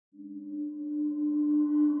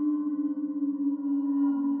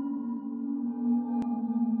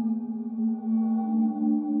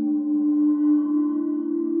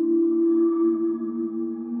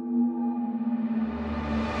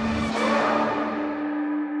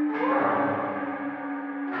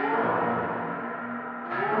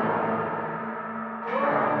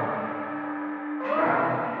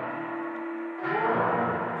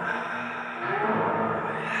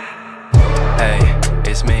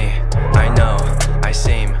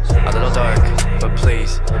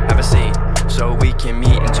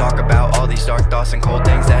thoughts and cold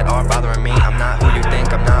things that are bothering me. I'm not who you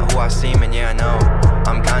think, I'm not who I seem, and yeah, I know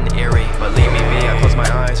I'm kinda eerie, but leave me be. I close my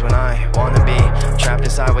eyes when I wanna be trapped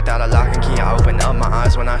inside without a lock and key. I open up my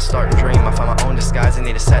eyes when I start to dream. I find my own disguise and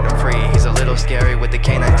need to set him free. He's a little scary with the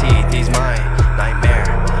canine teeth. He's my nightmare,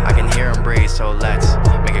 I can hear him breathe, so let's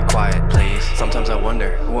make it quiet, please. Sometimes I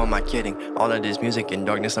wonder, who am I kidding? All of this music and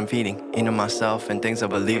darkness I'm feeding into myself and things I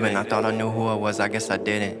believe in. I thought I knew who I was, I guess I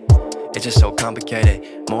didn't. It's just so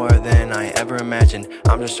complicated, more than I ever imagined.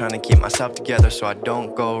 I'm just trying to keep myself together so I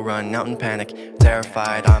don't go run out in panic.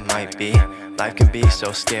 Terrified I might be, life can be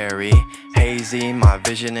so scary. Hazy, my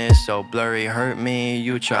vision is so blurry. Hurt me,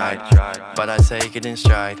 you tried, but I take it in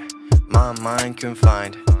stride. My mind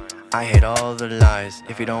confined, I hate all the lies.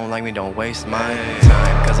 If you don't like me, don't waste my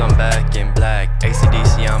time. Cause I'm back in black,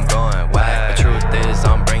 AC/DC, I'm going whack. The truth is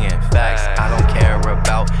I'm bringing facts. I don't care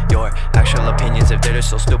about your actual opinions. If they're just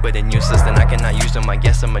so stupid and useless, then I cannot use them. I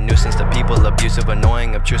guess I'm a nuisance to people, abusive,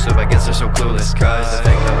 annoying, obtrusive. I guess they're so clueless. Cause the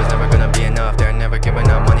fake love is never gonna be enough. They're never giving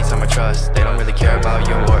up money, time or trust. They don't really care about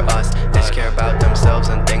you or us, they just care